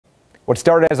What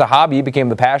started as a hobby became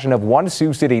the passion of one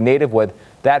Sioux City native, with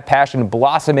that passion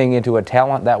blossoming into a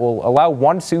talent that will allow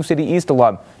one Sioux City East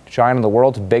alum to shine on the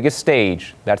world's biggest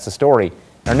stage. That's the story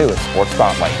in our newest Sports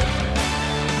Spotlight.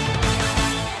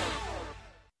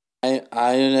 I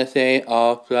want to say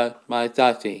all my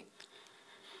thoughts.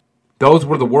 Those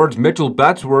were the words Mitchell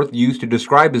Betzworth used to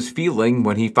describe his feeling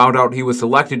when he found out he was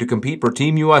selected to compete for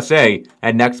Team USA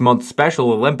at next month's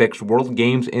Special Olympics World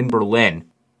Games in Berlin.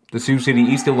 The Sioux City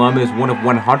East alum is one of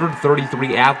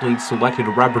 133 athletes selected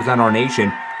to represent our nation,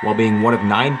 while being one of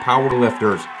 9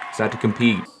 powerlifters set to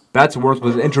compete. Betzworth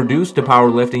was introduced to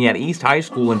powerlifting at East High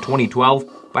School in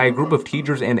 2012 by a group of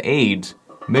teachers and aides.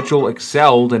 Mitchell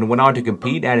excelled and went on to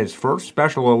compete at his first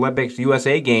Special Olympics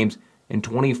USA Games in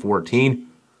 2014.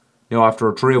 Now, after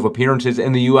a trio of appearances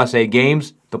in the USA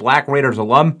Games, the Black Raiders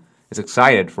alum is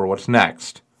excited for what's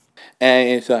next.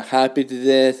 And I'm so happy to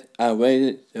this. I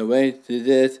waited to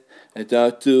this. I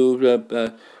talked to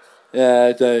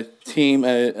the team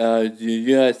the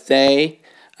USA.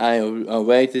 I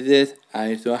waited this.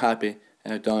 I'm so happy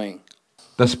and doing.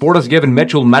 The sport has given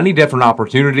Mitchell many different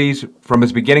opportunities, from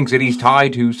his beginnings at East High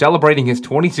to celebrating his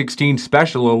 2016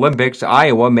 Special Olympics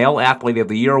Iowa Male Athlete of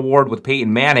the Year award with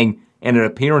Peyton Manning and an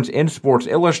appearance in Sports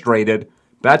Illustrated.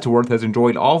 Betzworth has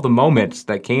enjoyed all the moments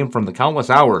that came from the countless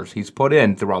hours he's put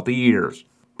in throughout the years.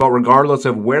 But regardless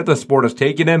of where the sport has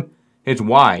taken him, his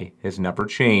why has never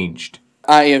changed.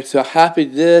 I am so happy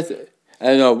this.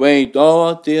 I don't wait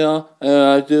all deal.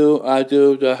 I do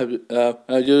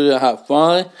to have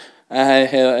fun. I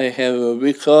have a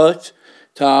research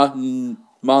talk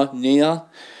Mark Neal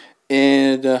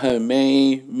and her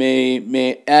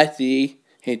main athlete.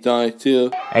 He done it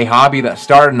too. A hobby that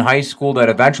started in high school that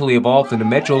eventually evolved into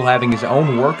Mitchell having his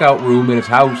own workout room in his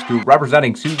house through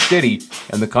representing Sioux City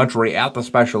and the country at the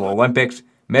Special Olympics.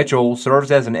 Mitchell serves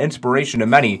as an inspiration to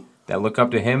many that look up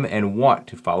to him and want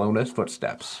to follow in his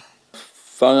footsteps.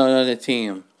 Follow on the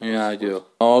team, yeah, I do.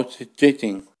 All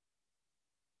cheating.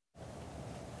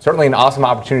 Certainly an awesome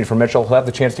opportunity for Mitchell. He'll have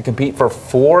the chance to compete for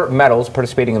 4 medals,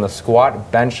 participating in the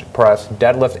squat, bench press,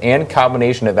 deadlift, and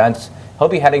combination events. He'll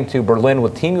be heading to Berlin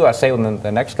with Team USA in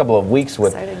the next couple of weeks,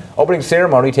 with opening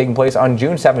ceremony taking place on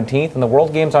June 17th and the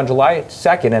World Games on July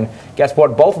 2nd. And guess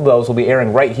what? Both of those will be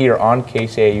airing right here on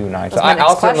KCAU-9. So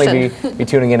I'll certainly be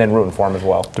tuning in and rooting for him as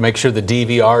well. To make sure the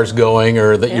DVR is going,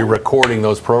 or that you're recording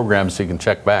those programs so you can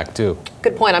check back too.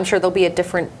 Good point. I'm sure they'll be at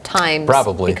different times.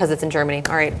 Probably. Because it's in Germany.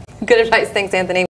 All right. Good advice. Thanks, Anthony.